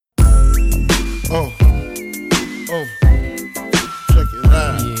Check it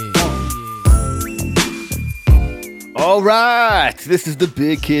out. All right, this is the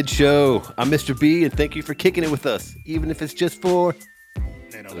Big Kid Show. I'm Mr. B, and thank you for kicking it with us, even if it's just for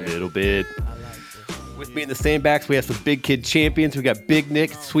a little bit. With me in the sandbags, we have some Big Kid champions. We got Big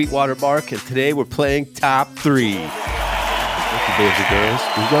Nick, Sweetwater Mark, and today we're playing Top 3. Thank you, boys and girls.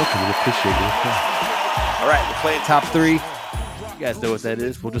 We welcome and appreciate your time. All right, we're playing Top 3. You guys know what that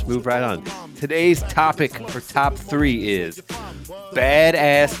is. We'll just move right on. Today's topic for Top 3 is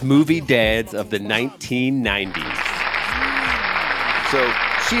badass movie dads of the 1990s. So,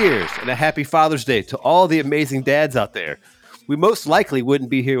 cheers and a happy Father's Day to all the amazing dads out there. We most likely wouldn't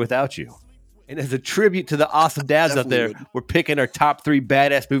be here without you. And as a tribute to the awesome dads out there, we're picking our top 3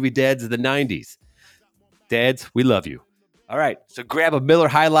 badass movie dads of the 90s. Dads, we love you. All right, so grab a Miller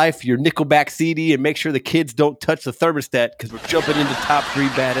High Life, your Nickelback CD, and make sure the kids don't touch the thermostat because we're jumping into top 3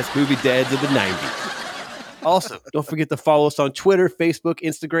 badass movie dads of the 90s. Also, don't forget to follow us on Twitter, Facebook,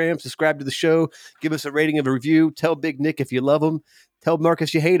 Instagram, subscribe to the show, give us a rating and a review, tell Big Nick if you love him, tell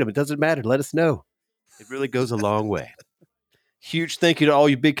Marcus you hate him. It doesn't matter. Let us know. It really goes a long way. Huge thank you to all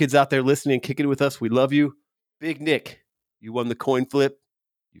you big kids out there listening and kicking it with us. We love you. Big Nick, you won the coin flip.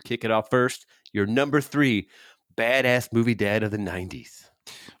 You kick it off first. You're number 3 badass movie dad of the 90s.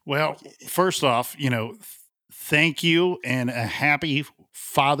 Well, first off, thank you and a happy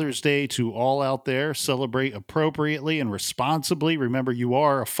Father's Day to all out there. Celebrate appropriately and responsibly. Remember, you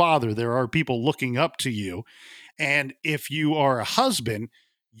are a father. There are people looking up to you. And if you are a husband,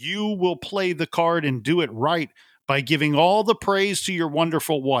 you will play the card and do it right by giving all the praise to your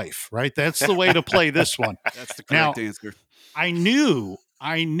wonderful wife, right? That's the way to play this one. That's the correct answer.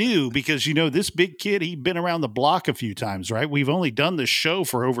 I knew because, this big kid, he'd been around the block a few times, right? We've only done this show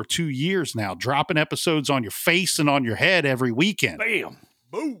for over 2 years now, dropping episodes on your face and on your head every weekend. Bam.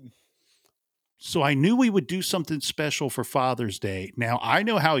 Boom. So I knew we would do something special for Father's Day. Now, I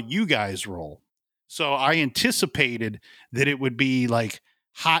know how you guys roll. So I anticipated that it would be like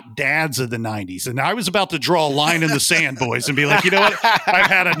hot dads of the 90s. And I was about to draw a line in the sand, boys, and be like, you know what?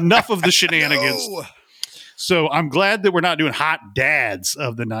 I've had enough of the shenanigans. No. So I'm glad that we're not doing hot dads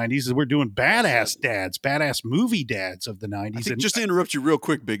of the 90s. We're doing badass dads, badass movie dads of the 90s. Just to interrupt you real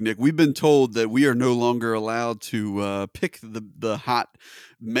quick, Big Nick, we've been told that we are no longer allowed to pick the hot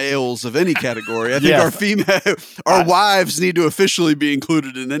males of any category. I think our wives need to officially be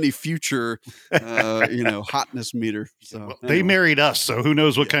included in any future, hotness meter. So well, they married us, so who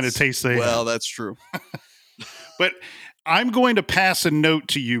knows what kind of taste they have. Well, that's true. But I'm going to pass a note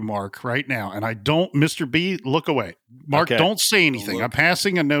to you, Mark, right now. And Mr. B, look away. Mark, Don't say anything. I'm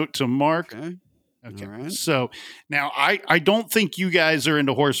passing a note to Mark. Okay. Right. So now I don't think you guys are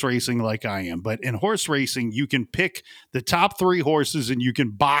into horse racing like I am, but in horse racing, you can pick the top 3 horses and you can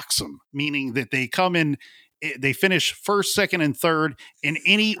box them, meaning that they come in, they finish first, second, and third in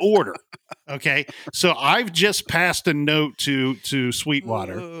any order. Okay. So I've just passed a note to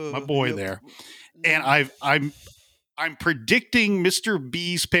Sweetwater, my boy there. And I'm predicting Mr.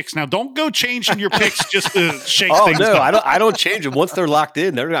 B's picks. Now, don't go changing your picks just to shake things up. I don't change them. Once they're locked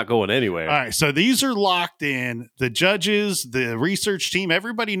in, they're not going anywhere. All right, so these are locked in. The judges, the research team,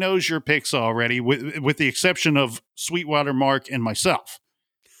 everybody knows your picks already, with the exception of Sweetwater, Mark, and myself.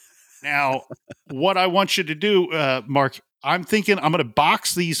 Now, what I want you to do, Mark, I'm thinking I'm going to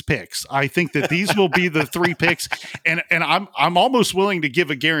box these picks. I think that these will be the 3 picks, and I'm almost willing to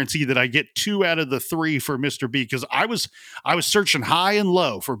give a guarantee that I get 2 out of the 3 for Mr. B, because I was searching high and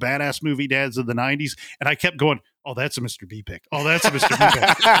low for badass movie dads of the 90s, and I kept going, oh, that's a Mr. B pick. Oh, that's a Mr. B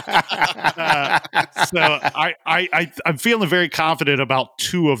pick. So I'm feeling very confident about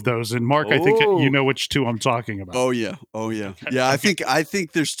 2 of those, and Mark, I think you know which 2 I'm talking about. Oh yeah. Yeah, I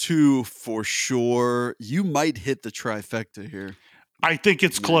think there's 2 for sure. You might hit the trifecta here. I think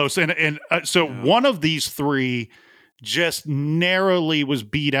it's close, and one of these 3 just narrowly was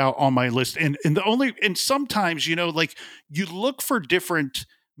beat out on my list, and sometimes you look for different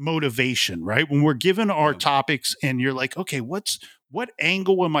motivation, right? When we're given our topics and you're like, okay, what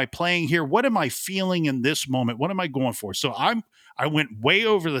angle am I playing here? What am I feeling in this moment? What am I going for? So I went way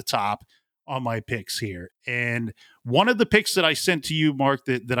over the top on my picks here. And one of the picks that I sent to you, Mark,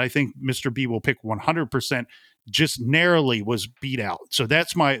 that I think Mr. B will pick 100% just narrowly was beat out. So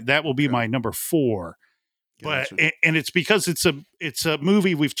that will be my number 4. Gotcha. But and it's because it's a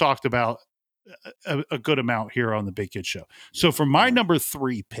movie we've talked about a good amount here on the Big Kid Show. So for my number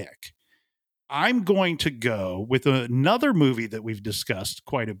 3 pick, I'm going to go with another movie that we've discussed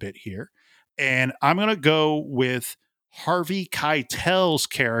quite a bit here. And I'm going to go with Harvey Keitel's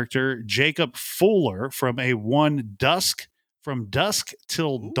character, Jacob Fuller, from From Dusk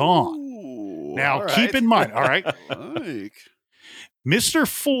Till Dawn. Now, all keep right. in mind, all right, Like, Mr.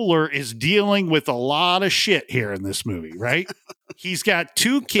 Fuller is dealing with a lot of shit here in this movie, right? He's got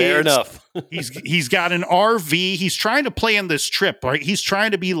two kids. Fair enough. He's got an RV. He's trying to plan this trip, right? He's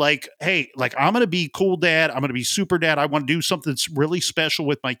trying to be like, hey, like I'm going to be cool dad. I'm going to be super dad. I want to do something that's really special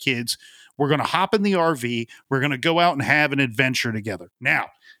with my kids. We're going to hop in the RV. We're going to go out and have an adventure together. Now,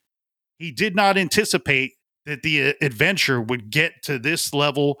 he did not anticipate that the adventure would get to this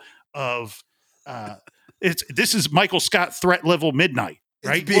level of this is Michael Scott threat level midnight,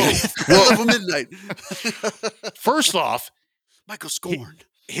 right? It's level midnight. First off, Michael Scorn.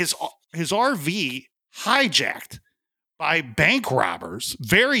 his RV hijacked by bank robbers,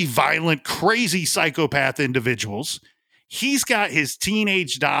 very violent, crazy psychopath individuals. He's got his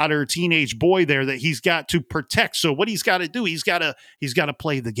teenage daughter, teenage boy there that he's got to protect. So what he's got to do, he's got to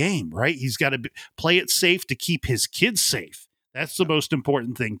play the game, right? He's got to play it safe to keep his kids safe. That's the most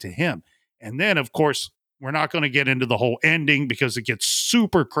important thing to him. And then, of course, we're not going to get into the whole ending because it gets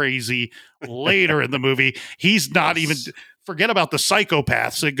super crazy later in the movie. He's not even, forget about the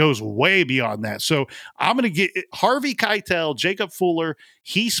psychopaths. It goes way beyond that. So I'm going to get Harvey Keitel, Jacob Fuller.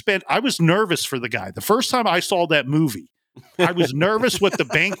 I was nervous for the guy. The first time I saw that movie, I was nervous what the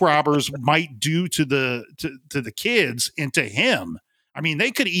bank robbers might do to the kids and to him. I mean,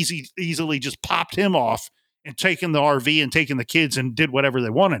 they could easily just popped him off and taken the RV and taken the kids and did whatever they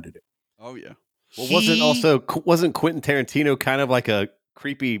wanted to do. Oh yeah. Well, wasn't Quentin Tarantino kind of like a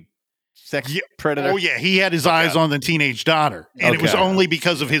creepy sex predator? Oh yeah, he had his eyes on the teenage daughter, and it was only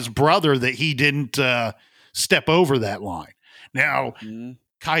because of his brother that he didn't step over that line. Now,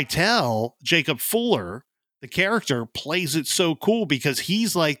 Keitel, Jacob Fuller, the character, plays it so cool because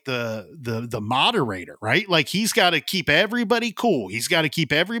he's like the moderator, right? Like he's got to keep everybody cool. He's got to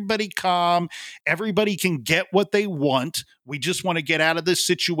keep everybody calm. Everybody can get what they want. We just want to get out of this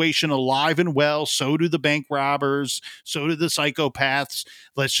situation alive and well. So do the bank robbers. So do the psychopaths.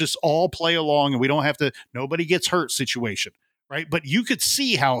 Let's just all play along and we don't have to, nobody gets hurt situation, right? But you could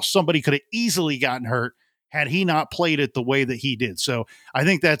see how somebody could have easily gotten hurt had he not played it the way that he did. So I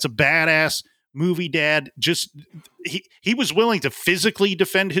think that's a badass movie dad. Just he was willing to physically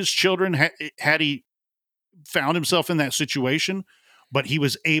defend his children had he found himself in that situation, but he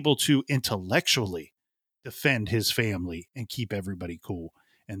was able to intellectually defend his family and keep everybody cool.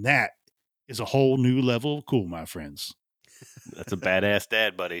 And that is a whole new level of cool, my friends. That's a badass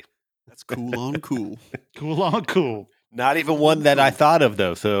dad, buddy. That's cool on cool. Cool on cool. Not even one that I thought of,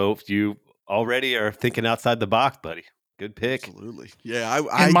 though. So you already are thinking outside the box, buddy. Good pick. Absolutely. Yeah.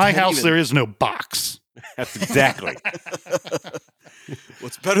 In my house, there is no box. That's exactly.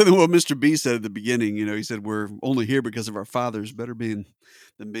 What's better than what Mr. B said at the beginning? You know, he said, we're only here because of our fathers. Better than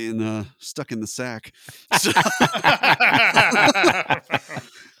being stuck in the sack. So,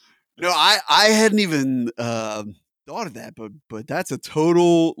 no, I hadn't even thought of that, but that's a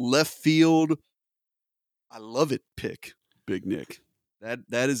total left field. I love it. Pick Big Nick.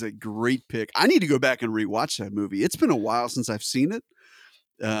 That is a great pick. I need to go back and rewatch that movie. It's been a while since I've seen it.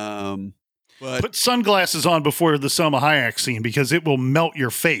 But put sunglasses on before the Selma Hayek scene because it will melt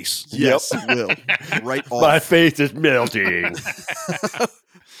your face. Yes, it will. Right off. My face is melting.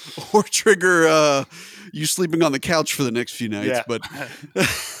 Or trigger you sleeping on the couch for the next few nights. Yeah.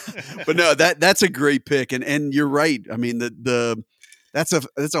 But no, that's a great pick. And you're right. I mean, that's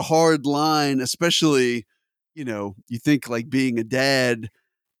a hard line, especially, you know, you think like being a dad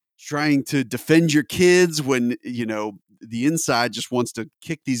trying to defend your kids when, you know, the inside just wants to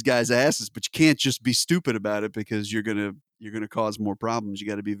kick these guys' asses, but you can't just be stupid about it because you're gonna cause more problems. You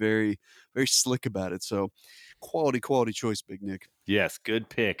got to be very, very slick about it. So, quality choice, Big Nick. Yes, good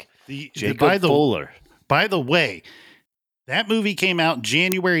pick. Jacob Fuller. By the way, that movie came out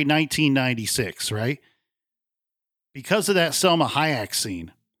January 1996, right? Because of that Selma Hayek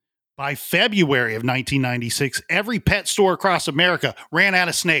scene, by February of 1996, every pet store across America ran out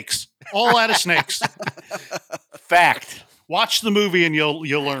of snakes. All out of snakes. Fact. Watch the movie and you'll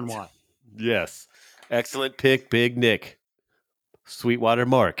learn why. Yes. Excellent pick, Big Nick. Sweetwater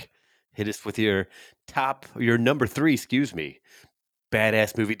Mark. Hit us with your number 3,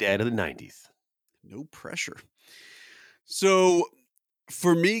 badass movie dad of the 90s. No pressure. So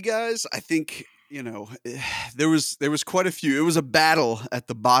for me, guys, I think, you know, there was quite a few. It was a battle at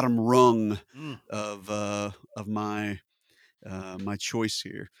the bottom rung of my choice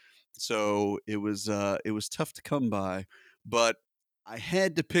here. So it was tough to come by, but I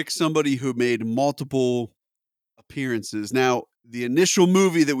had to pick somebody who made multiple appearances. Now, the initial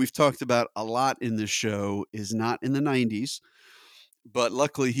movie that we've talked about a lot in this show is not in the 90s, but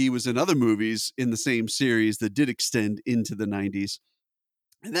luckily he was in other movies in the same series that did extend into the 90s.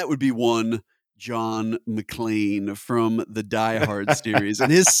 And that would be one John McClane from the Die Hard series.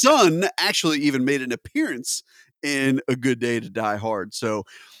 And his son actually even made an appearance in A Good Day to Die Hard. So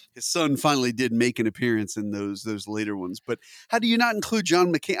his son finally did make an appearance in those later ones. But how do you not include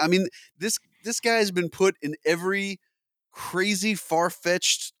John McClane? I mean, this guy has been put in every crazy,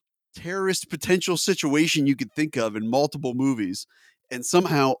 far-fetched terrorist potential situation you could think of in multiple movies, and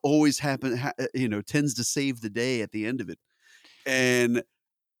somehow always tends to save the day at the end of it. And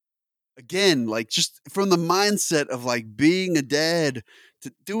again, like, just from the mindset of like being a dad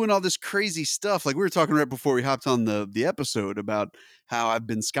to doing all this crazy stuff. Like we were talking right before we hopped on the episode about how I've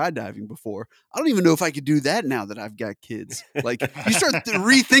been skydiving before. I don't even know if I could do that now that I've got kids. Like, you start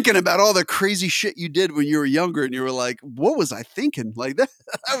rethinking about all the crazy shit you did when you were younger, and you were like, what was I thinking? Like, that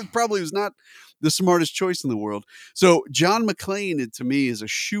probably was not the smartest choice in the world. So John McClane, to me, is a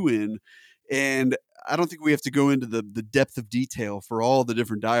shoo-in. And I don't think we have to go into the depth of detail for all the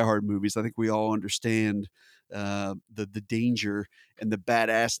different Die Hard movies. I think we all understand the danger and the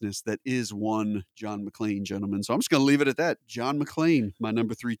badassness that is one John McClane, gentlemen. So I'm just going to leave it at that. John McClane, my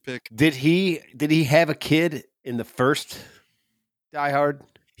number 3 pick. Did he have a kid in the first Die Hard?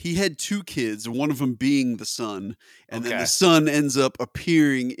 He had 2 kids, one of them being the son, and then the son ends up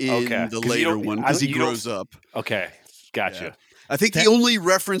appearing in the later one because he grows up. Okay, gotcha. Yeah. I think the only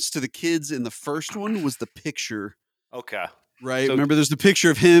reference to the kids in the first one was the picture. Okay. Right. So, remember, there's the picture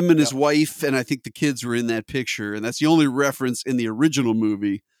of him and his wife, and I think the kids were in that picture, and that's the only reference in the original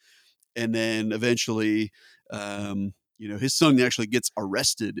movie. And then eventually, his son actually gets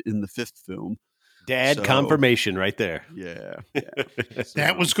arrested in the 5th film. Dad confirmation right there. Yeah.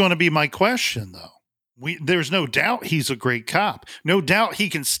 That was going to be my question, though. There's no doubt he's a great cop. No doubt he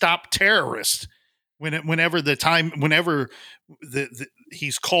can stop terrorists whenever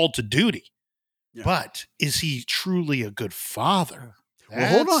he's called to duty. Yeah. But is he truly a good father? Well,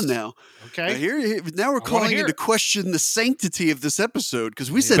 hold on now. Okay. Now we're calling into question the sanctity of this episode,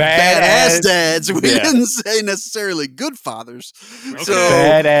 because we said badass dads. We didn't say necessarily good fathers. Okay. So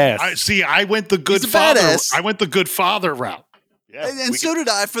badass. I went the good father. I went the good father route. Yeah, and so did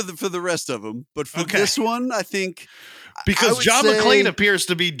I for the rest of them. But for this one, I think, because John McClane appears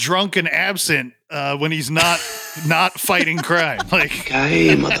to be drunk and absent when he's not fighting crime. Like,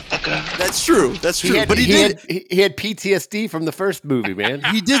 hey, motherfucker. That's true. That's true. But he had PTSD from the first movie, man.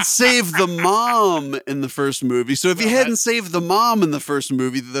 He did save the mom in the first movie. So if he hadn't saved the mom in the first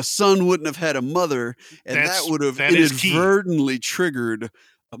movie, the son wouldn't have had a mother, and that would have inadvertently triggered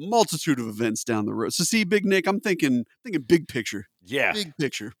a multitude of events down the road. So see, Big Nick, I'm thinking big picture. Yeah. Big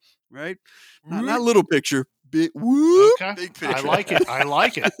picture, right? Not little picture. Big, whoop, okay. Big picture. I like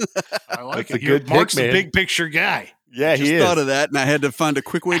it. That's a good Mark's pick, the big picture guy. Yeah, he is. Thought of that, and I had to find a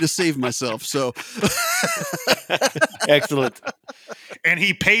quick way to save myself. So excellent. And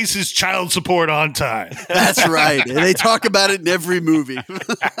he pays his child support on time. That's right. And they talk about it in every movie.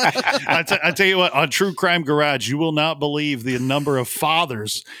 I tell you what, on True Crime Garage, you will not believe the number of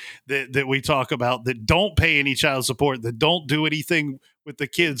fathers that we talk about that don't pay any child support, that don't do anything with the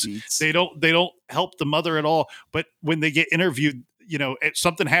kids. They don't help the mother at all. But when they get interviewed,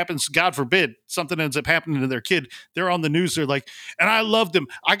 something happens, God forbid, something ends up happening to their kid, they're on the news. They're like, and I loved him.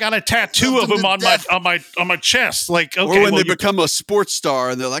 I got a tattoo of him on my chest. Like, okay. Or when they become a sports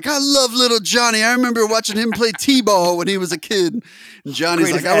star and they're like, I love little Johnny. I remember watching him play T-ball when he was a kid. And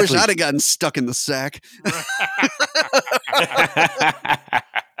Johnny's like, I wish I'd have gotten stuck in the sack.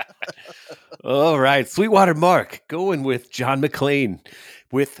 All right. Sweetwater Mark going with John McClane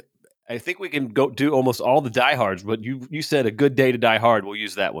I think we can go do almost all the Die Hards, but you said A Good Day to Die Hard. We'll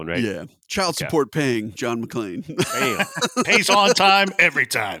use that one, right? Yeah. Child support paying John McClane. Pays on time every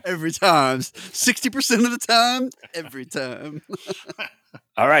time. Every time. 60% of the time, every time.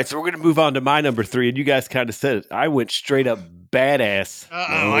 All right, so we're going to move on to my number 3, and you guys kind of said it. I went straight up badass.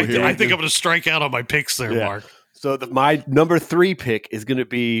 I think I'm going to strike out on my picks there, Mark. So my number 3 pick is going to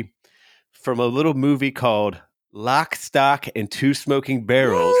be from a little movie called Lock, Stock, and Two Smoking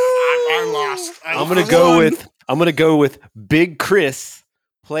Barrels. I lost. I'm gonna go with Big Chris,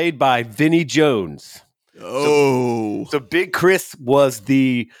 played by Vinnie Jones. Oh, so Big Chris was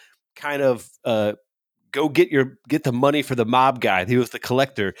the kind of go get the money for the mob guy. He was the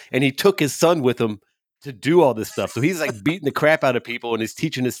collector, and he took his son with him to do all this stuff. So he's like beating the crap out of people, and he's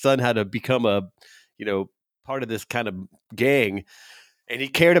teaching his son how to become a part of this kind of gang. And he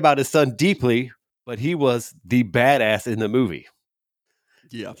cared about his son deeply, but he was the badass in the movie.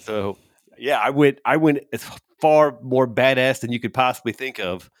 Yeah. So yeah, I went as far more badass than you could possibly think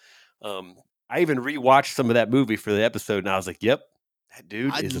of. I even rewatched some of that movie for the episode, and I was like, "Yep, That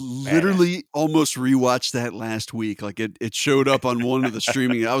dude I is literally almost rewatched that last week. Like it showed up on one of the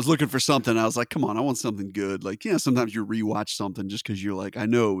streaming. I was looking for something. I was like, come on, I want something good. Like, sometimes you rewatch something just because you're like, I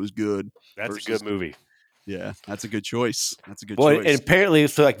know it was good. That's a good movie. Yeah, that's a good choice. That's a good Boy, choice. and apparently,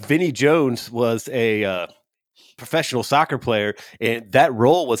 so like Vinnie Jones was a professional soccer player, and that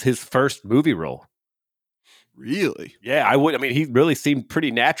role was his first movie role. Really? Yeah, I mean, he really seemed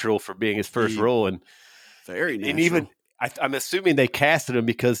pretty natural for being his first role, and very natural. And even I'm assuming they casted him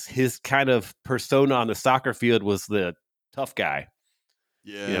because his kind of persona on the soccer field was the tough guy.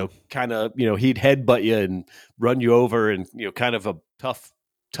 Yeah, kind of, he'd headbutt you and run you over, and kind of a tough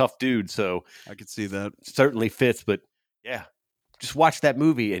dude. So I could see that. Certainly fits, but yeah. Just watch that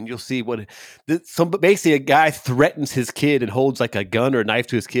movie and you'll see what basically a guy threatens his kid and holds like a gun or a knife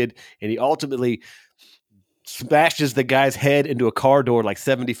to his kid, and he ultimately smashes the guy's head into a car door like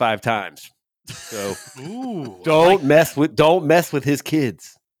 75 times. So don't mess with his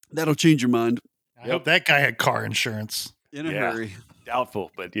kids. That'll change your mind. I hope that guy had car insurance. In a hurry.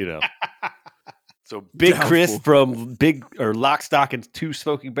 Doubtful, but So Big Chris from Lock, Stock, and Two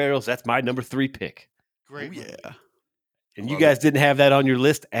Smoking Barrels. That's my number 3 pick. Great. Yeah. And you guys didn't have that on your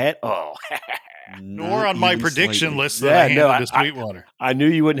list at all. Nor on my prediction list that I handed to Sweetwater. I knew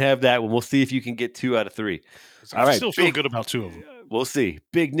you wouldn't have that one. We'll see if you can get 2 out of 3. All right. Still feel good about 2 of them. We'll see.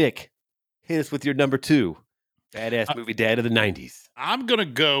 Big Nick, hit us with your number 2. Badass movie dad of the 90s. I'm gonna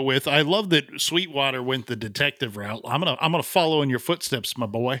go with. I love that Sweetwater went the detective route. I'm gonna follow in your footsteps, my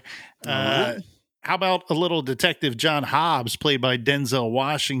boy. How about a little Detective John Hobbs, played by Denzel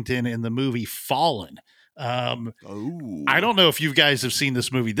Washington in the movie Fallen? I don't know if you guys have seen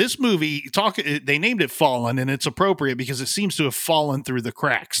this movie. This movie, they named it Fallen, and it's appropriate because it seems to have fallen through the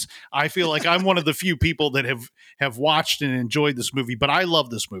cracks. I feel like I'm one of the few people that have watched and enjoyed this movie, but I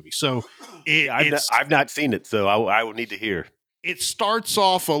love this movie. So I've not seen it, so I will need to hear. It starts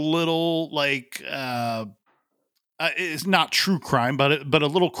off a little like it's not true crime, but a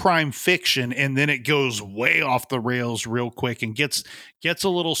little crime fiction, and then it goes way off the rails real quick and gets a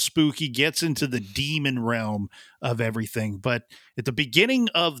little spooky, gets into the demon realm of everything. But at the beginning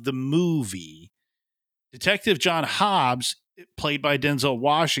of the movie, Detective John Hobbs, played by Denzel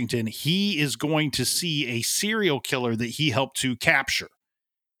Washington, he is going to see a serial killer that he helped to capture,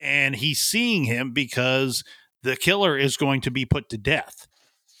 and he's seeing him because the killer is going to be put to death.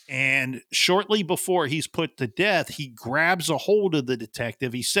 And shortly before he's put to death, he grabs a hold of the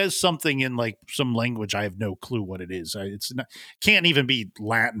detective. He says something in like some language. I have no clue what it is. It's not, can't even be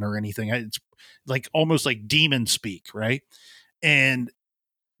Latin or anything. It's like almost like demon speak, right? And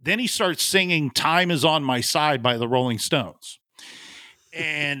then he starts singing "Time Is on My Side" by the Rolling Stones.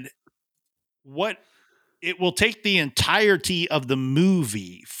 And it will take the entirety of the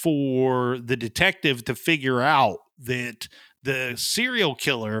movie for the detective to figure out that the serial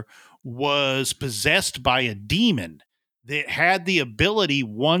killer was possessed by a demon that had the ability,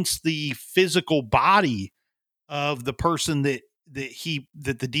 once the physical body of the person that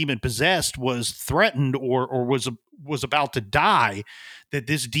the demon possessed was threatened or was about to die, that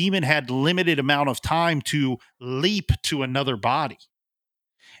this demon had limited amount of time to leap to another body.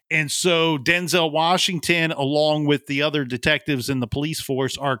 And so Denzel Washington, along with the other detectives in the police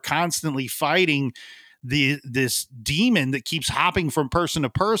force, are constantly fighting this demon that keeps hopping from person to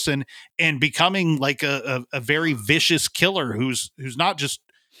person and becoming like a very vicious killer who's not just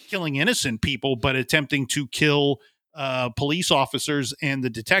killing innocent people, but attempting to kill police officers and the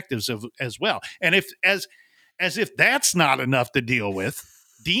detectives as well. And as if that's not enough to deal with,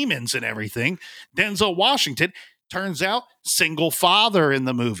 demons and everything, Denzel Washington turns out single father in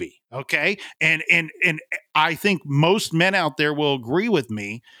the movie. Okay. And I think most men out there will agree with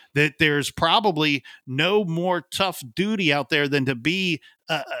me that there's probably no more tough duty out there than to be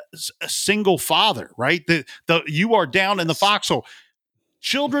a single father, right? You are down in the foxhole.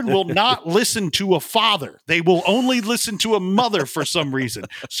 Children will not listen to a father. They will only listen to a mother for some reason.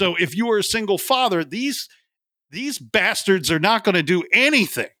 So if you are a single father, these bastards are not going to do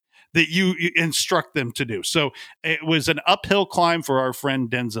anything that you instruct them to do. So it was an uphill climb for our friend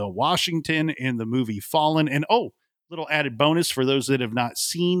Denzel Washington in the movie Fallen. And little added bonus for those that have not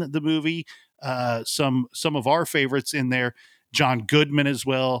seen the movie, some of our favorites in there, John Goodman as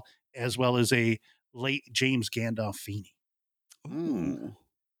well as a late James Gandolfini. Ooh.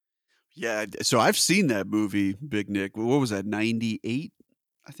 Yeah, so I've seen that movie, Big Nick. What was that, 98,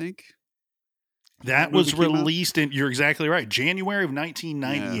 I think? That was released in, you're exactly right, January of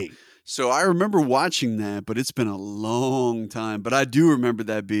 1998. Yeah. So I remember watching that, but it's been a long time. But I do remember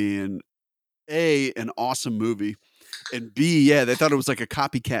that being an awesome movie. And B, they thought it was like a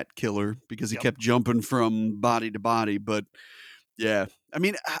copycat killer because he kept jumping from body to body. But Yeah. I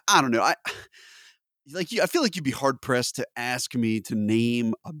mean, I don't know. I feel like you'd be hard pressed to ask me to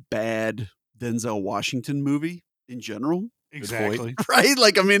name a bad Denzel Washington movie in general, Exactly. right?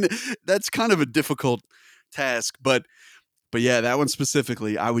 Like, I mean, that's kind of a difficult task, but yeah, that one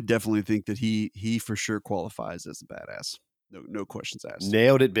specifically, I would definitely think that he for sure qualifies as a badass. No questions asked.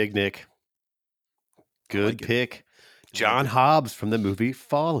 Nailed it, Big Nick. Good like it. pick. John Hobbs from the movie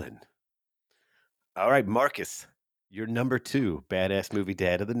Fallen. All right, Marcus, you're number 2 badass movie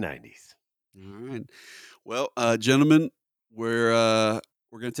dad of the 90s. All right. Well, gentlemen, we're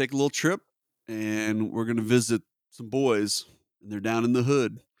gonna take a little trip, and we're gonna visit some boys, and they're down in the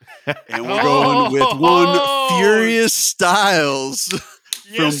hood, and we're going with one Furious Styles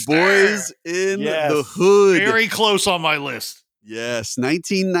from Boys in the Hood. Very close on my list. Yes,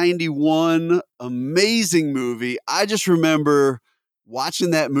 1991, amazing movie. I just remember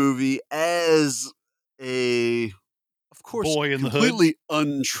watching that movie as of course, boy in the hood, completely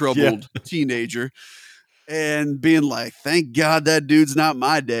untroubled teenager, and being like, "Thank God that dude's not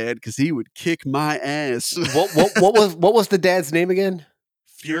my dad, because he would kick my ass." What was the dad's name again?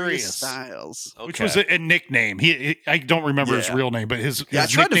 Furious Styles, which was a nickname. I don't remember his real name, but his I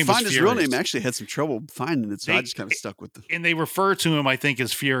tried to find his real name. I actually had some trouble finding it, so I just kind of stuck with it. And they refer to him, I think,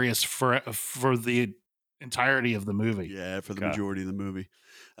 as Furious for the entirety of the movie. Yeah, for the majority of the movie.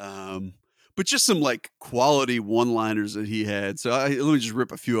 But just some like quality one-liners that he had. So let me just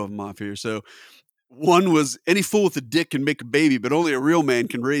rip a few of them off here. So one was, "Any fool with a dick can make a baby, but only a real man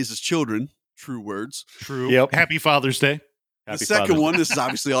can raise his children." True words. True. Yep. Happy Father's Day. The second one, this is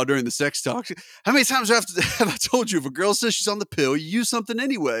obviously all during the sex talk. "How many times have I told you, if a girl says she's on the pill, you use something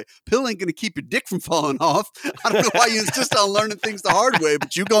anyway? Pill ain't going to keep your dick from falling off. I don't know why you insist on learning things the hard way,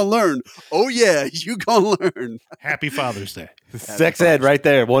 but you going to learn. Oh, yeah, you going to learn." Happy Father's Day. Sex ed right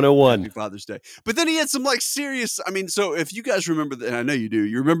there, 101. Happy Father's Day. But then he had some like serious, I mean, so if you guys remember, and I know you do,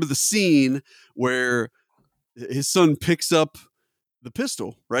 you remember the scene where his son picks up the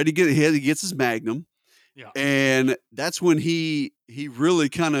pistol, right? He gets his Magnum. Yeah. And that's when he really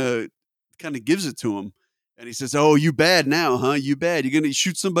kind of gives it to him. And he says, "Oh, you bad now, huh? You bad. You're going to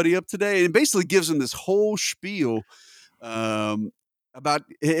shoot somebody up today?" And basically gives him this whole spiel about,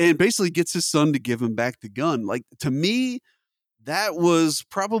 and basically gets his son to give him back the gun. Like, to me, that was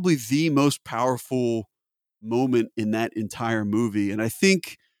probably the most powerful moment in that entire movie. And I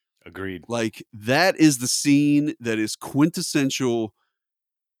think, agreed, like, that is the scene that is quintessential.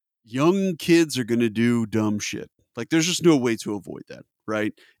 Young kids are going to do dumb shit. Like, there's just no way to avoid that,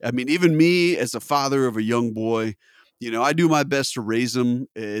 right? I mean, even me as a father of a young boy, I do my best to raise him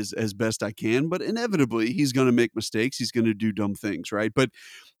as best I can, but inevitably he's going to make mistakes. He's going to do dumb things, right? But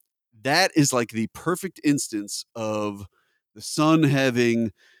that is like the perfect instance of the son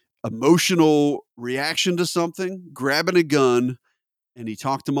having emotional reaction to something, grabbing a gun, and he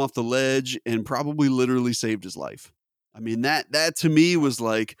talked him off the ledge and probably literally saved his life. I mean, that to me was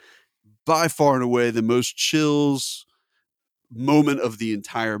like by far and away the most chills moment of the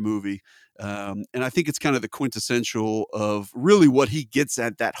entire movie. And I think it's kind of the quintessential of really what he gets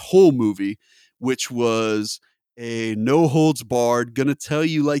at that whole movie, which was a no holds barred, gonna tell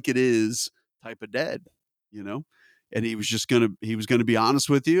you like it is type of dad, and he was going to be honest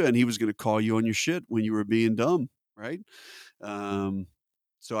with you, and he was going to call you on your shit when you were being dumb. Right.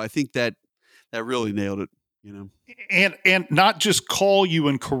 So I think that really nailed it. And not just call you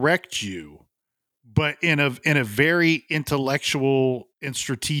and correct you, but in a very intellectual and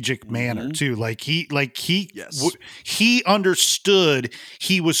strategic manner too. He understood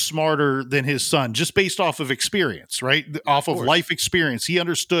he was smarter than his son just based off of experience, right? Off of life experience. He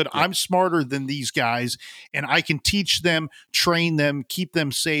understood, I'm smarter than these guys, and I can teach them, train them, keep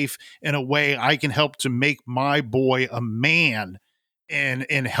them safe in a way I can help to make my boy a man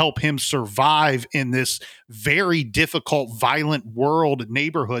and help him survive in this very difficult, violent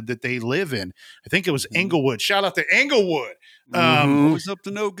neighborhood that they live in. I think it was Englewood. Shout out to Englewood. Always up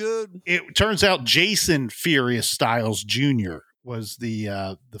to no good. It turns out Jason Furious Styles Jr. was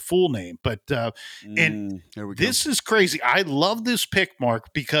the full name, but and this is crazy. I love this pick, Mark,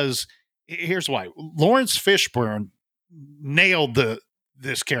 because here's why. Lawrence Fishburne nailed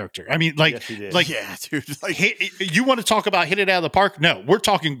this character. I mean, like, yes, yeah, dude. Like, you want to talk about hit it out of the park? No, we're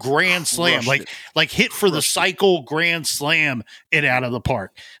talking grand slam, like hit for the cycle, grand slam it out of the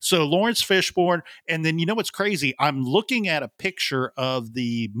park. So Lawrence Fishburne, and then what's crazy? I'm looking at a picture of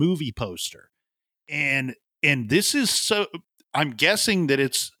the movie poster, and this is so. I'm guessing that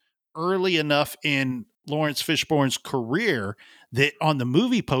it's early enough in Lawrence Fishburne's career that on the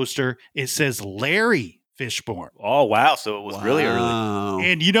movie poster it says Larry Fishburne. Oh, wow. So it was really early.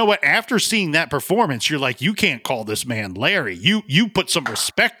 And you know what? After seeing that performance, you're like, you can't call this man Larry. You put some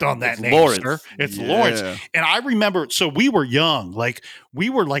respect on that name, Lawrence. sir. It's Lawrence. And I remember, so we were young, like we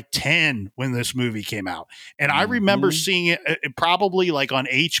were like 10 when this movie came out. And I remember seeing it probably like on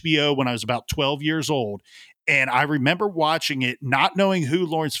HBO when I was about 12 years old. And I remember watching it, not knowing who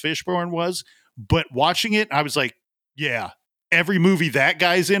Lawrence Fishburne was, but watching it, I was like, yeah, every movie that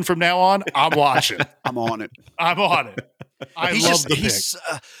guy's in from now on, I'm watching. I'm on it. I'm on it.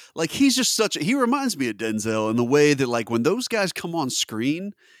 He's just such he reminds me of Denzel in the way that like when those guys come on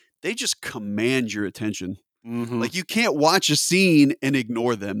screen, they just command your attention. Mm-hmm. Like you can't watch a scene and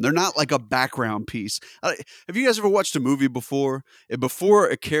ignore them. They're not like a background piece. Have you guys ever watched a movie before? And before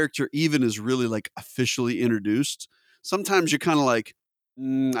a character even is really like officially introduced, sometimes you're kind of like,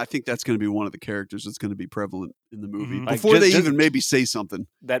 I think that's going to be one of the characters that's going to be prevalent in the movie before they even maybe say something.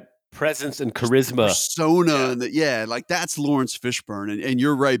 That presence and charisma, persona, and like that's Lawrence Fishburne. And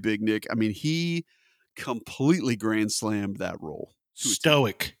you're right, Big Nick. I mean, he completely grand slammed that role.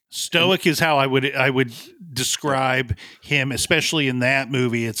 Stoic is how I would describe him, especially in that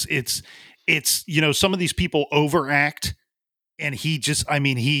movie. It's some of these people overact, and he just, I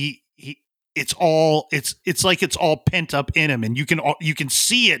mean, it's like it's all pent up in him, and you can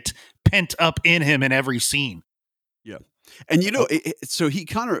see it pent up in him in every scene. Yeah. And so he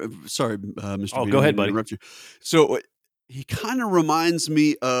kind of, sorry, Mr. Oh, B, go ahead, buddy. Interrupt you. So he kind of reminds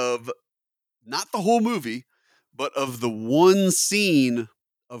me of not the whole movie, but of the one scene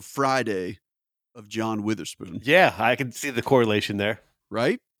of Friday of John Witherspoon. Yeah, I can see the correlation there.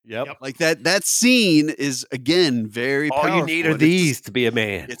 Right? Yep. Like that scene is again very all powerful. You need are these to be a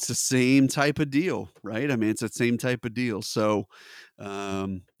man. It's the same type of deal, right? I mean, it's the same type of deal. So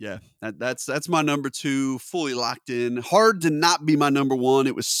that's my number 2, fully locked in. Hard to not be my number 1.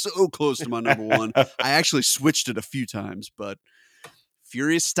 It was so close to my number 1. I actually switched it a few times, but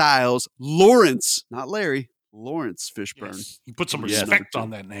Furious Styles, Lawrence, not Larry, Lawrence Fishburne. Yes. You put some respect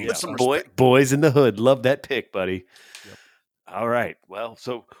on that name. Put some boys in the hood. Love that pick, buddy. Yep. All right. Well,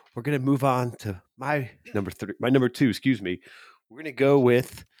 so we're going to move on to my number 2, excuse me. We're going to go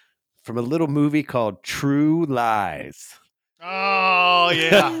with from a little movie called True Lies. Oh,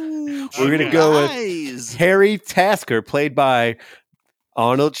 yeah. We're going to go with Harry Tasker, played by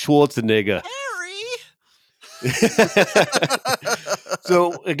Arnold Schwarzenegger.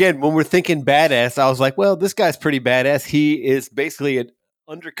 So again, when we're thinking badass, I was like, well, this guy's pretty badass. He is basically an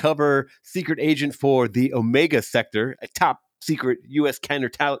undercover secret agent for the Omega Sector, a top secret U.S.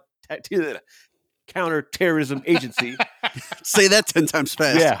 counterterrorism agency. Say that 10 times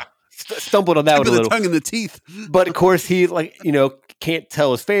fast. Yeah. Stumbled on that one a little. Tongue in the teeth. But of course, he can't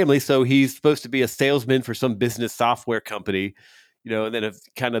tell his family, so he's supposed to be a salesman for some business software company. And then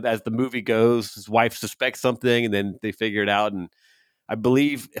kind of as the movie goes, his wife suspects something, and then they figure it out. And I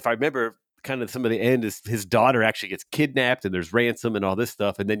believe, if I remember, kind of some of the end is his daughter actually gets kidnapped, and there's ransom and all this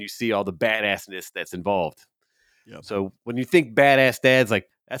stuff, and then you see all the badassness that's involved. Yep. So when you think badass dads, like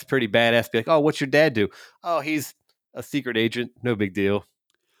that's pretty badass. Be like, oh, what's your dad do? Oh, he's a secret agent. No big deal.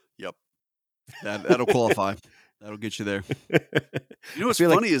 Yep, that'll qualify. That'll get you there. You know what's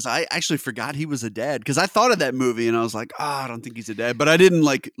funny is I actually forgot he was a dad because I thought of that movie and I was like, I don't think he's a dad. But I didn't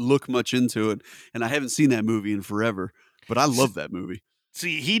look much into it, and I haven't seen that movie in forever. But I love that movie.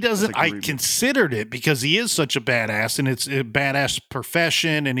 See, he doesn't. I considered it because he is such a badass, and it's a badass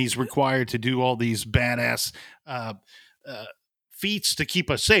profession, and he's required to do all these badass feats to keep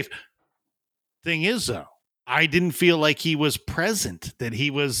us safe. Thing is, though, I didn't feel like he was present, that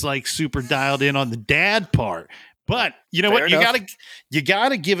he was like super dialed in on the dad part. But you know what? You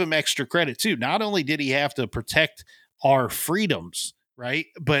gotta give him extra credit too. Not only did he have to protect our freedoms, right?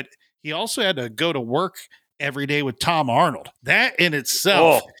 But he also had to go to work every day with Tom Arnold. That in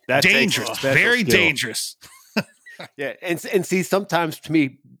itself, that's dangerous, very dangerous. Yeah, and see, sometimes to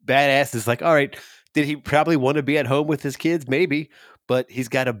me, badass is like, all right, did he probably want to be at home with his kids? Maybe, but he's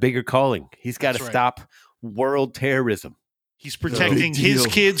got a bigger calling. He's got to stop world terrorism. He's protecting his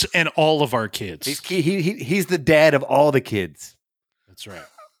kids and all of our kids. He's the dad of all the kids. That's right.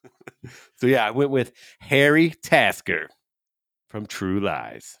 So yeah, I went with Harry Tasker from True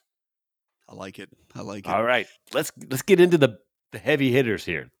Lies. I like it. All right, let's get into the heavy hitters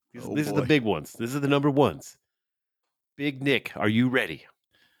here. These are the big ones. These are the number ones. Big Nick, are you ready?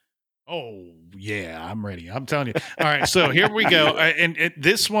 Oh yeah, I'm ready. I'm telling you. All right, so here we go. And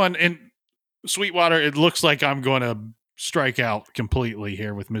this one in Sweetwater, it looks like I'm going to strike out completely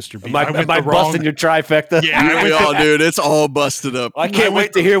here with Mr. B. Am I busting your trifecta? Yeah, dude, it's all busted up. I can't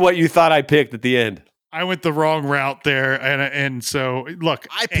wait to hear what you thought I picked at the end. I went the wrong route there, and so look,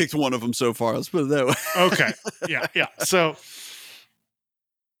 I picked one of them so far. Let's put it that way. Okay, yeah. So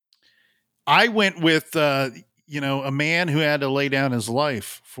I went with a man who had to lay down his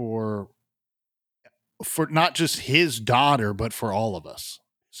life for not just his daughter, but for all of us.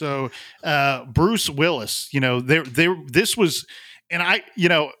 So Bruce Willis, this was, and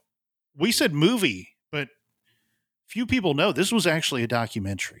we said movie, but few people know this was actually a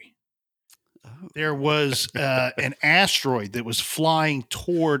documentary. There was an asteroid that was flying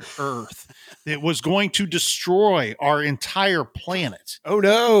toward Earth that was going to destroy our entire planet. Oh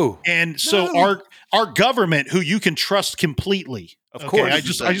no! And so our government, who you can trust completely, of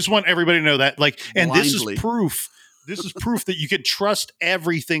course, I just want everybody to know that. And this is blindly. proof. This is proof that you can trust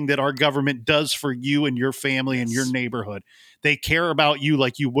everything that our government does for you and your family and your neighborhood. They care about you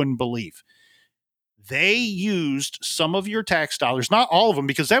like you wouldn't believe. They used some of your tax dollars, not all of them,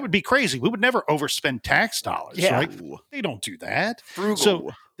 because that would be crazy. We would never overspend tax dollars, right? They don't do that. Frugal. So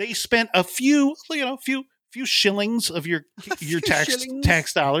they spent a few shillings of your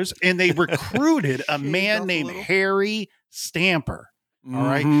tax dollars, and they recruited a man named Harry Stamper. All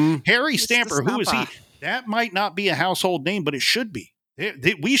right, Harry Stamper. Who is he? That might not be a household name, but it should be.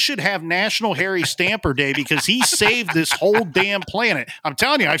 We should have National Harry Stamper Day because he saved this whole damn planet. I'm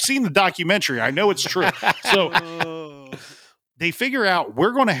telling you, I've seen the documentary. I know it's true. So they figure out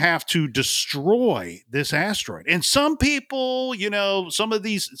we're going to have to destroy this asteroid. And some people, some of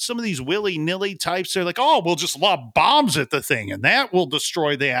these willy-nilly types, they're like, oh, we'll just lob bombs at the thing and that will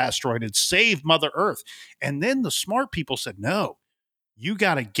destroy the asteroid and save Mother Earth. And then the smart people said, no. You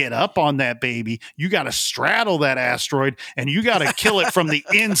got to get up on that baby. You got to straddle that asteroid and you got to kill it from the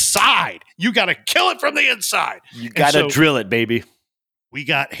inside. You got to kill it from the inside. You got to drill it, baby. We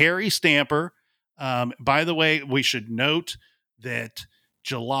got Harry Stamper. By the way, we should note that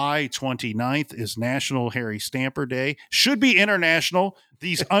July 29th is National Harry Stamper Day. Should be international.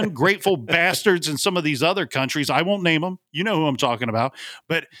 These ungrateful bastards in some of these other countries, I won't name them. You know who I'm talking about.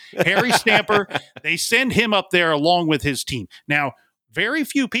 But Harry Stamper, they send him up there along with his team. Now, very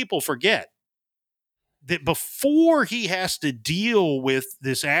few people forget that before he has to deal with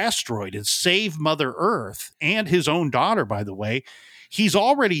this asteroid and save Mother Earth and his own daughter, by the way, he's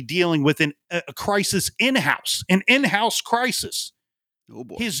already dealing with a crisis in-house, an in-house crisis. Oh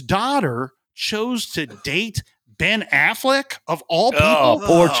boy. His daughter chose to date Ben Affleck, of all people. Oh,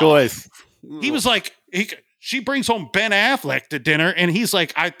 poor choice. He was like, she brings home Ben Affleck to dinner, and he's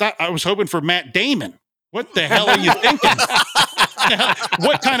like, I was hoping for Matt Damon. What the hell are you thinking?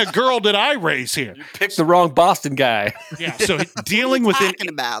 What kind of girl did I raise here? You picked the wrong Boston guy. Yeah, so dealing with an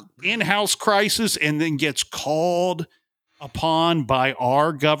about in-house crisis and then gets called upon by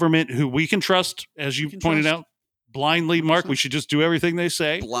our government, who we can trust, as you pointed out, blindly, Mark. We should just do everything they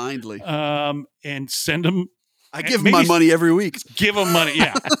say. Blindly. And send them. I give them my money every week. Give them money.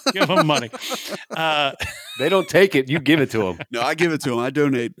 Yeah, give them money. They don't take it. You give it to them. No, I give it to them. I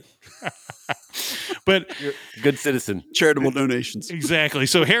donate. But you're a good citizen. Charitable donations. Exactly.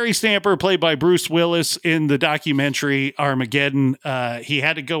 So Harry Stamper, played by Bruce Willis in the documentary Armageddon, he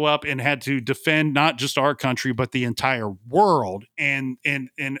had to go up and had to defend not just our country, but the entire world. And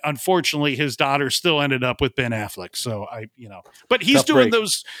unfortunately, his daughter still ended up with Ben Affleck. So but he's doing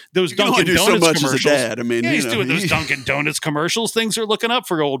those Dunkin' Donuts so much commercials. As a dad. I mean, he's doing those Dunkin' Donuts commercials. Things are looking up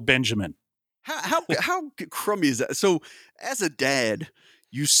for old Benjamin. How crummy is that? So as a dad,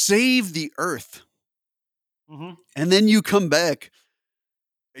 you save the earth. Mm-hmm. And then you come back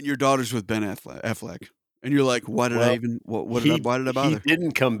and your daughter's with Ben Affleck. And you're like, why did I bother? He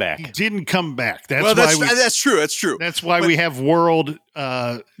didn't come back. He didn't come back. That's true. That's true. That's why we have World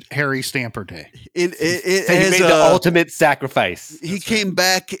Harry Stamper Day. He made the ultimate sacrifice. He came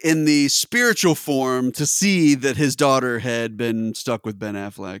back in the spiritual form to see that his daughter had been stuck with Ben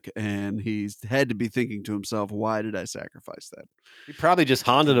Affleck, and he's had to be thinking to himself, why did I sacrifice that? He probably just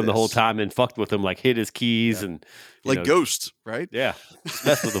haunted him the whole time and fucked with him, like hid his keys and Ghost, right? Yeah,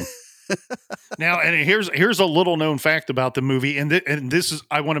 messed with him. Now, and here's a little known fact about the movie, and this is,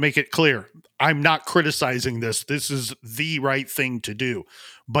 I want to make it clear, I'm not criticizing this. This is the right thing to do.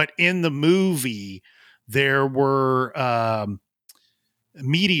 But in the movie, there were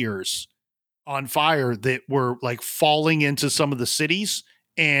meteors on fire that were like falling into some of the cities,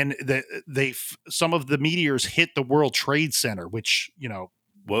 and some of the meteors hit the World Trade Center, which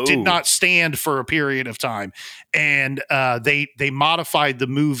did not stand for a period of time, and they modified the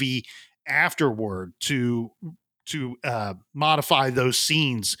movie afterward to modify those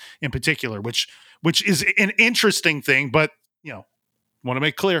scenes in particular, which is an interesting thing. But want to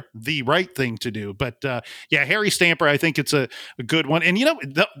make clear the right thing to do. But yeah, Harry Stamper, I think it's a good one. And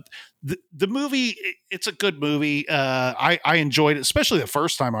the movie, it's a good movie. I enjoyed it, especially the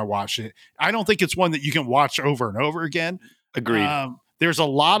first time I watched it. I don't think it's one that you can watch over and over again. Agreed. There's a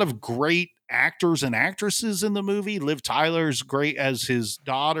lot of great actors and actresses in the movie. Liv Tyler's great as his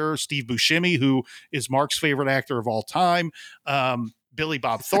daughter. Steve Buscemi, who is Mark's favorite actor of all time. Billy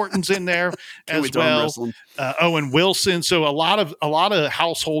Bob Thornton's in there as well. Owen Wilson. So a lot of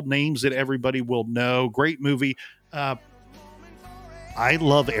household names that everybody will know. Great movie. I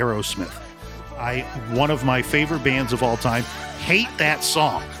love Aerosmith. One of my favorite bands of all time. Hate that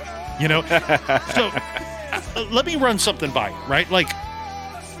song. So let me run something by you, right? Like,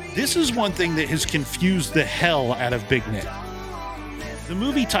 this is one thing that has confused the hell out of Big Nick. The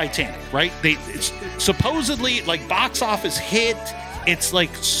movie Titanic, right? It's supposedly like box office hit. It's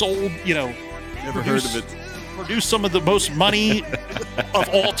like sold, Never heard of it. Produced some of the most money of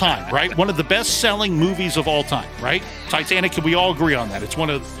all time, right? One of the best-selling movies of all time, right? Titanic, can we all agree on that? It's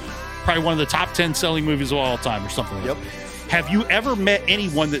probably one of the top 10 selling movies of all time or something like that. Have you ever met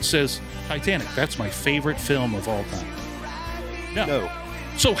anyone that says, Titanic, that's my favorite film of all time? No.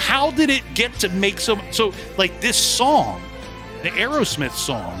 So how did it get to make so like this song, the Aerosmith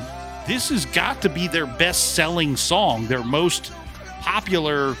song, this has got to be their best-selling song, their most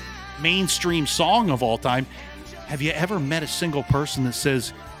popular mainstream song of all time. Have you ever met a single person that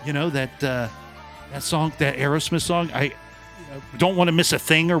says, that song, that Aerosmith song, I don't want to miss a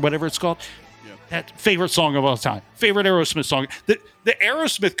thing or whatever it's called? Yep. That favorite song of all time, favorite Aerosmith song. The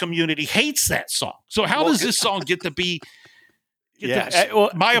Aerosmith community hates that song. So how does this song get to be?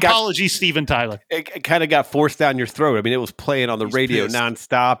 My apologies, Steven Tyler. It kind of got forced down your throat. I mean, it was playing on the radio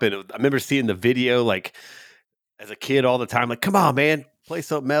nonstop, and I remember seeing the video like as a kid all the time. Like, come on, man, play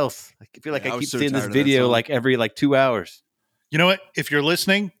something else. I feel like I keep seeing this video like every 2 hours. You know what? If you're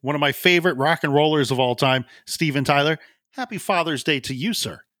listening, one of my favorite rock and rollers of all time, Steven Tyler. Happy Father's Day to you,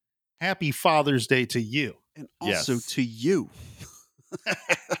 sir. Happy Father's Day to you, and also to you.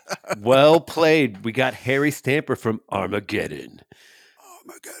 Well played. We got Harry Stamper from Armageddon.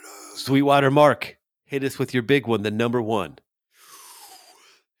 Sweetwater Mark, hit us with your big one, the number one.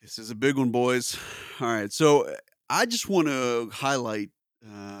 This is a big one, boys. All right, so I just want to highlight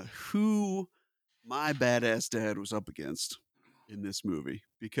who my badass dad was up against in this movie,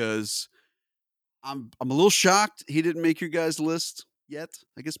 because I'm a little shocked he didn't make your guys' list yet.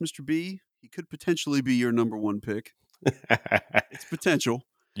 I guess Mr. B, he could potentially be your number one pick. It's potential.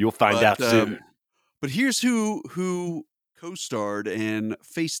 You'll find out soon. But here's who co-starred and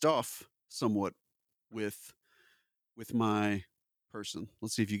faced off somewhat with my person.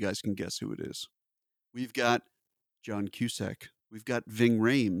 Let's see if you guys can guess who it is. We've got John Cusack. We've got Ving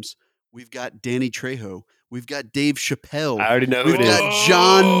Rhames. We've got Danny Trejo. We've got Dave Chappelle. I already know who it is. We've got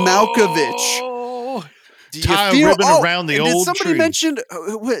John Malkovich. Ribbon around the old did somebody tree. mention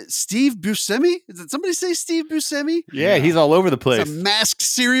Steve Buscemi? Did somebody say Steve Buscemi? Yeah, he's all over the place. He's a masked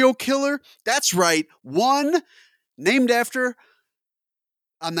serial killer. That's right. One named after,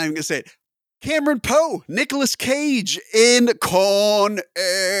 I'm not even going to say it, Cameron Poe, Nicolas Cage in Con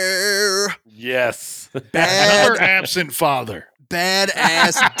Air. Yes. Another absent father.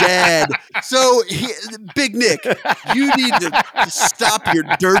 Badass dad. So, Big Nick, you need to stop your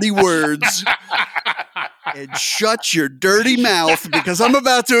dirty words and shut your dirty mouth, because I'm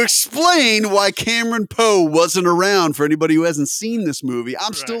about to explain why Cameron Poe wasn't around. For anybody who hasn't seen this movie,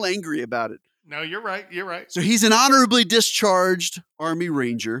 I'm still angry about it. No, you're right. You're right. So he's an honorably discharged Army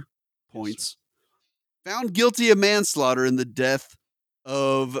Ranger, points, found guilty of manslaughter in the death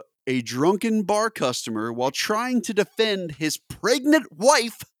of a drunken bar customer while trying to defend his pregnant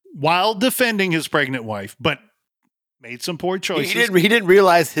wife. While defending his pregnant wife, but made some poor choices. He didn't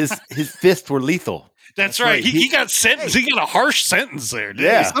realize his fists were lethal. That's right. He got sentenced. He got a harsh sentence there.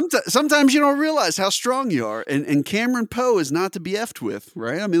 Yeah. Sometimes you don't realize how strong you are. And Cameron Poe is not to be effed with,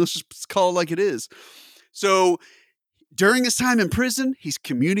 right? I mean, let's just call it like it is. So during his time in prison, he's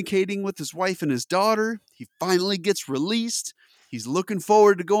communicating with his wife and his daughter. He finally gets released. He's looking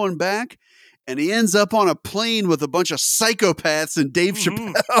forward to going back. And he ends up on a plane with a bunch of psychopaths and Dave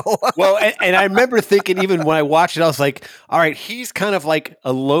Chappelle. Well, and I remember thinking, even when I watched it, I was like, all right, he's kind of like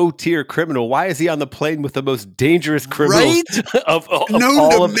a low-tier criminal. Why is he on the plane with the most dangerous criminals of known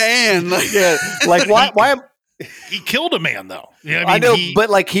all to man? Like why he killed a man, though. Yeah, I know,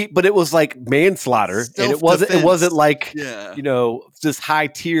 but it was like manslaughter, and it wasn't like this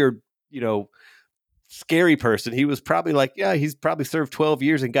high-tier, scary person. He was probably like, he's probably served 12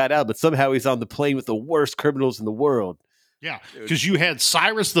 years and got out, but somehow he's on the plane with the worst criminals in the world. Yeah, because you had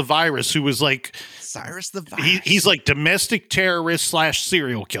Cyrus the Virus, who was like Cyrus the Virus. He's like domestic terrorist /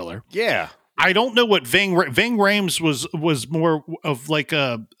 serial killer. Yeah. I don't know what Ving Rhames was more of like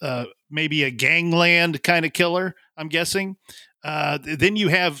a maybe a gangland kind of killer, I'm guessing. Then you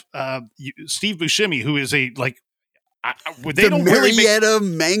have Steve Buscemi, who is a like they don't really Marietta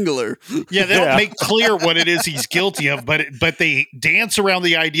Mangler. Yeah, they don't make clear what it is he's guilty of, but they dance around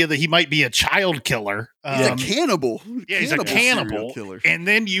the idea that he might be a child killer. He's a cannibal. Yeah, he's a cannibal. Killer. And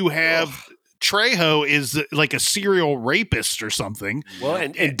then you have Trejo is like a serial rapist or something. Well,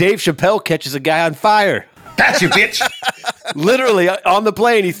 and Dave Chappelle catches a guy on fire. That's you, bitch. Literally on the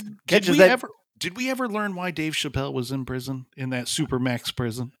plane, he catches that. Did we ever learn why Dave Chappelle was in prison, in that Supermax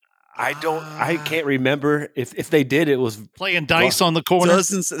prison? I can't remember. If they did, it was playing dice on the corner.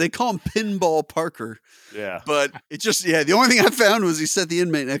 They call him Pinball Parker. Yeah. But it just, the only thing I found was he set the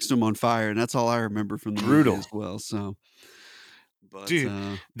inmate next to him on fire, and that's all I remember from the movie as well. So, but, dude,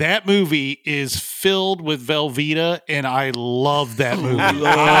 that movie is filled with Velveeta, and I love that movie.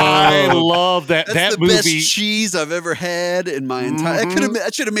 I love that. That's that the movie. Best cheese I've ever had in my entire.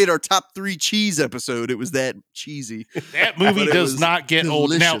 That should have made our top 3 cheese episode. It was that cheesy. That movie does not get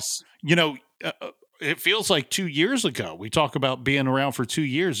delicious. old. Now, it feels like 2 years ago. We talk about being around for 2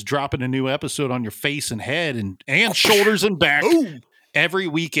 years, dropping a new episode on your face and head and shoulders and back every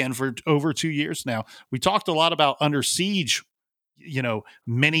weekend for over 2 years now. We talked a lot about Under Siege,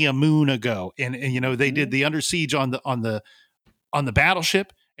 many a moon ago, and they did the Under Siege on the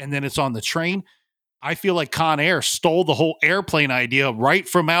battleship, and then it's on the train. I feel like Con Air stole the whole airplane idea right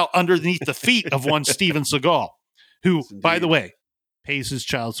from out underneath the feet of one Steven Seagal, who, by the way, pays his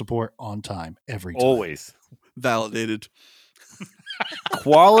child support on time every time. Always validated.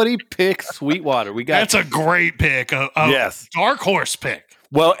 Quality pick, Sweetwater. That's a great pick. Yes, dark horse pick.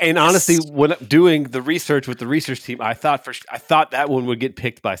 Well, and honestly, when doing the research with the research team, I thought that one would get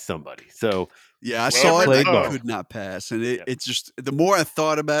picked by somebody. So yeah, I saw it. I could not pass, and it's just the more I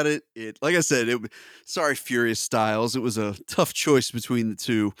thought about it. Like I said, sorry, Furious Styles. It was a tough choice between the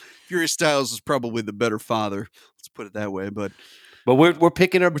two. Furious Styles is probably the better father. Let's put it that way, but we're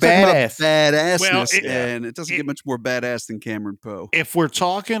picking our badassness, and it doesn't get much more badass than Cameron Poe. If we're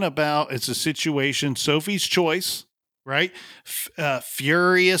talking about, it's a situation, Sophie's Choice, right?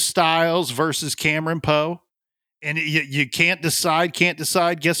 Furious Styles versus Cameron Poe, and you can't decide.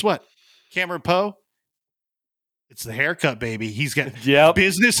 Guess what? Cameron Poe, it's the haircut, baby. He's got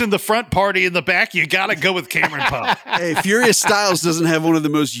business in the front, party in the back. You got to go with Cameron Poe. Hey, Furious Styles doesn't have one of the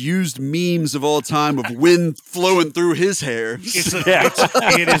most used memes of all time of wind flowing through his hair.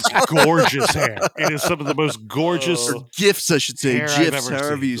 It is gorgeous hair. It is some of the most gorgeous or gifts, I should say. GIFs,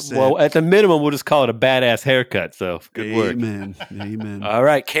 however you say. Well, at the minimum, we'll just call it a badass haircut. So good work. Amen. All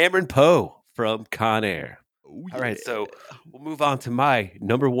right, Cameron Poe from Con Air. Oh, yeah. All right, so we'll move on to my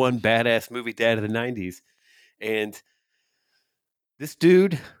number one badass movie dad of the 90s. And this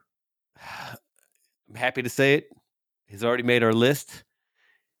dude, I'm happy to say it, he's already made our list.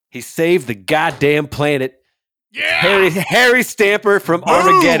 He saved the goddamn planet. Yeah. Harry Stamper from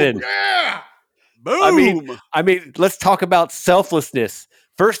Armageddon. Yeah. Boom. I mean, let's talk about selflessness.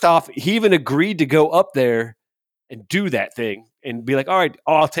 First off, he even agreed to go up there and do that thing and be like, all right,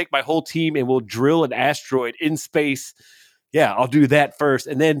 I'll take my whole team and we'll drill an asteroid in space. Yeah, I'll do that first.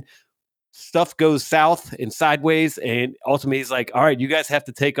 And then stuff goes south and sideways, and ultimately he's like, all right, you guys have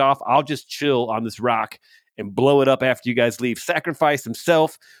to take off. I'll just chill on this rock and blow it up after you guys leave. Sacrifice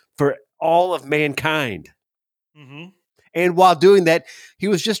himself for all of mankind. Mm-hmm. And while doing that, he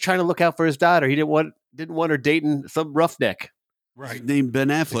was just trying to look out for his daughter. He didn't want her dating some roughneck. Right. Named Ben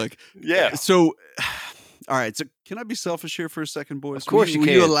Affleck. Yeah. So, all right. So can I be selfish here for a second, boys? Of course you can.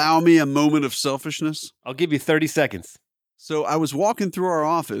 Will you allow me a moment of selfishness? I'll give you 30 seconds. So I was walking through our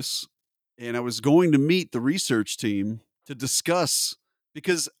office, and I was going to meet the research team to discuss,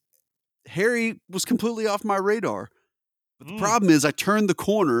 because Harry was completely off my radar. But the problem is I turned the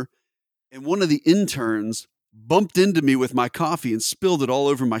corner and one of the interns bumped into me with my coffee and spilled it all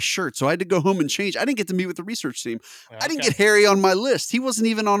over my shirt. So I had to go home and change. I didn't get to meet with the research team. Okay. I didn't get Harry on my list. He wasn't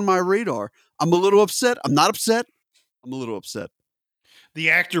even on my radar. I'm a little upset. I'm not upset. I'm a little upset. The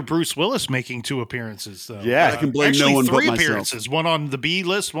actor Bruce Willis making 2 appearances, though. Yeah, I can blame no one but myself. 3 appearances. One on the B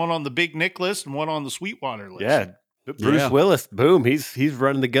list, one on the Big Nick list, and one on the Sweetwater list. Yeah, Bruce Willis, boom, he's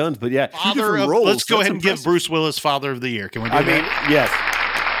running the guns. But yeah, let's go ahead and give Bruce Willis Father of the Year. Can we do that? Yes.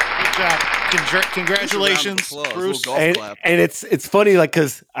 Good job. Congratulations, Bruce. And it's funny, like,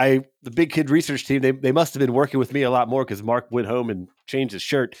 because the Big Kid research team, they must have been working with me a lot more, because Mark went home and changed his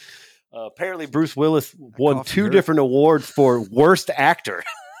shirt. Apparently, Bruce Willis won 2 different awards for worst actor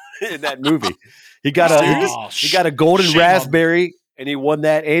in that movie. He got a golden shame on raspberry, and he won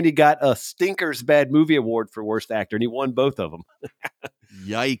that, and he got a Stinkers Bad Movie Award for Worst Actor, and he won both of them.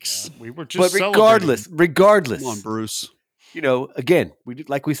 Yikes! We were just But regardless, Come on, Bruce. you know, again,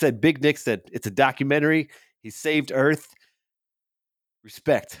 like we said, Big Nick said it's a documentary. He saved Earth.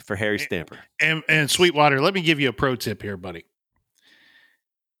 Respect for Harry Stamper. And Sweetwater, let me give you a pro tip here, buddy.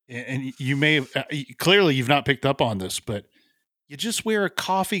 And you may have clearly you've not picked up on this, but you just wear a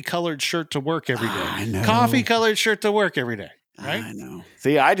coffee colored shirt to work every day. I know. Coffee colored shirt to work every day. Right? I know.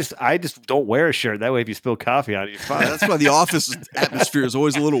 See, I just don't wear a shirt. That way, if you spill coffee on it, you're fine. That's why the office atmosphere is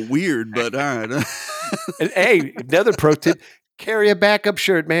always a little weird, but all right. And hey, another pro tip: carry a backup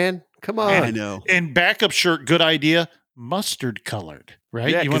shirt, man. Come on. I know. And backup shirt, good idea. Mustard colored,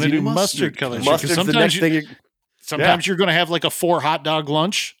 right? Yeah, you want to do mustard colored. Mustard's the next thing. Sometimes you're going to have like a 4 hot dog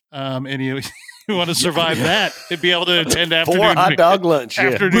lunch, and you want to survive that and be able to attend afternoon 4 hot dog lunch. Yeah.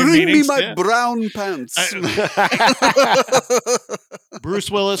 afternoon Bring me meetings. my Yeah. brown pants. Bruce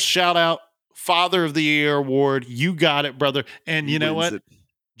Willis, shout out, Father of the Year award. You got it, brother. And you know what? Wins it.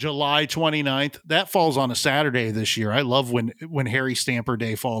 July 29th, that falls on a Saturday this year. I love when Harry Stamper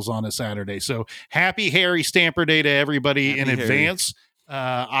Day falls on a Saturday. So happy Harry Stamper Day to everybody in Happy Harry. advance.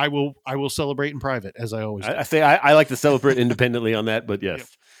 I will celebrate in private, as I always do. I say I like to celebrate independently on that, but yes. Yep.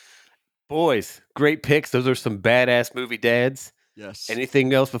 Boys, great picks. Those are some badass movie dads. Yes.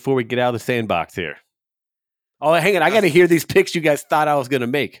 Anything else before we get out of the sandbox here? Oh, hang on. I got to hear these picks you guys thought I was going to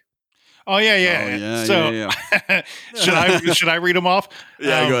make. Oh yeah. Oh, yeah, So yeah. should I read them off?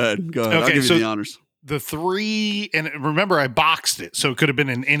 Yeah, go ahead. Go ahead. I'll okay, give you so- the honors. The 3, and remember I boxed it, so it could have been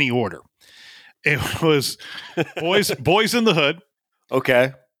in any order. It was Boys in the Hood,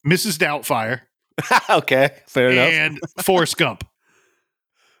 Okay. Mrs. Doubtfire, Okay. Fair enough. and Forrest Gump.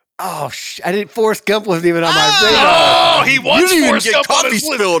 Oh, I didn't. Forrest Gump wasn't even on my radar. Oh, he You wants didn't even Forrest get Gump on coffee his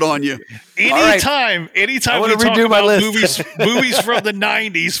list. spilled on you. Anytime I we wanna talk redo my about list. movies from the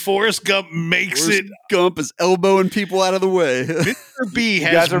 90s, Forrest Gump makes Forrest it. Gump is elbowing people out of the way. Mr. B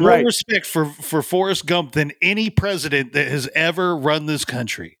has guys are more right. respect for Forrest Gump than any president that has ever run this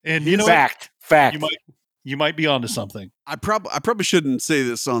country. And you know what? Fact. You might be onto something. I probably shouldn't say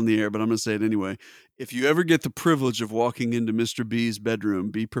this on the air, but I'm going to say it anyway. If you ever get the privilege of walking into Mr. B's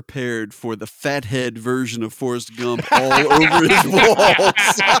bedroom, be prepared for the fathead version of Forrest Gump all over his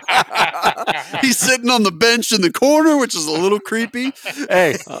walls. He's sitting on the bench in the corner, which is a little creepy.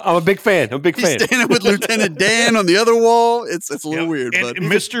 Hey, I'm a big fan. He's standing with Lieutenant Dan on the other wall. It's a little weird, And but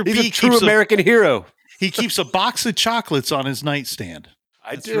Mr. He's B a true keeps American hero. he keeps a box of chocolates on his nightstand.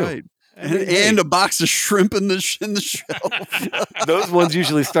 I that's do. right. And a box of shrimp in the shelf. Those ones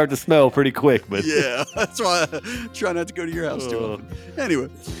usually start to smell pretty quick, but Yeah, that's why I try not to go to your house too often. Anyway,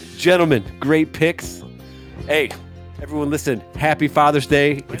 gentlemen, great picks. Hey, everyone, listen. Happy Father's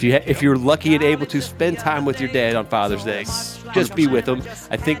Day. If you're lucky and able to spend time with your dad on Father's Day, just be with him.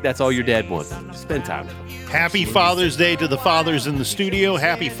 I think that's all your dad wants. Spend time with him. Happy Father's Day to the fathers in the studio.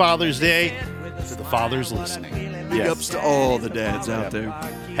 Happy Father's Day to the fathers listening. big Yes. ups to all the dads out there.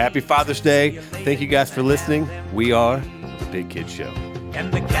 Happy Father's Day. Thank you guys for listening. We are The Big Kid Show.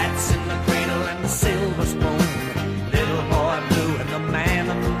 And the cats in the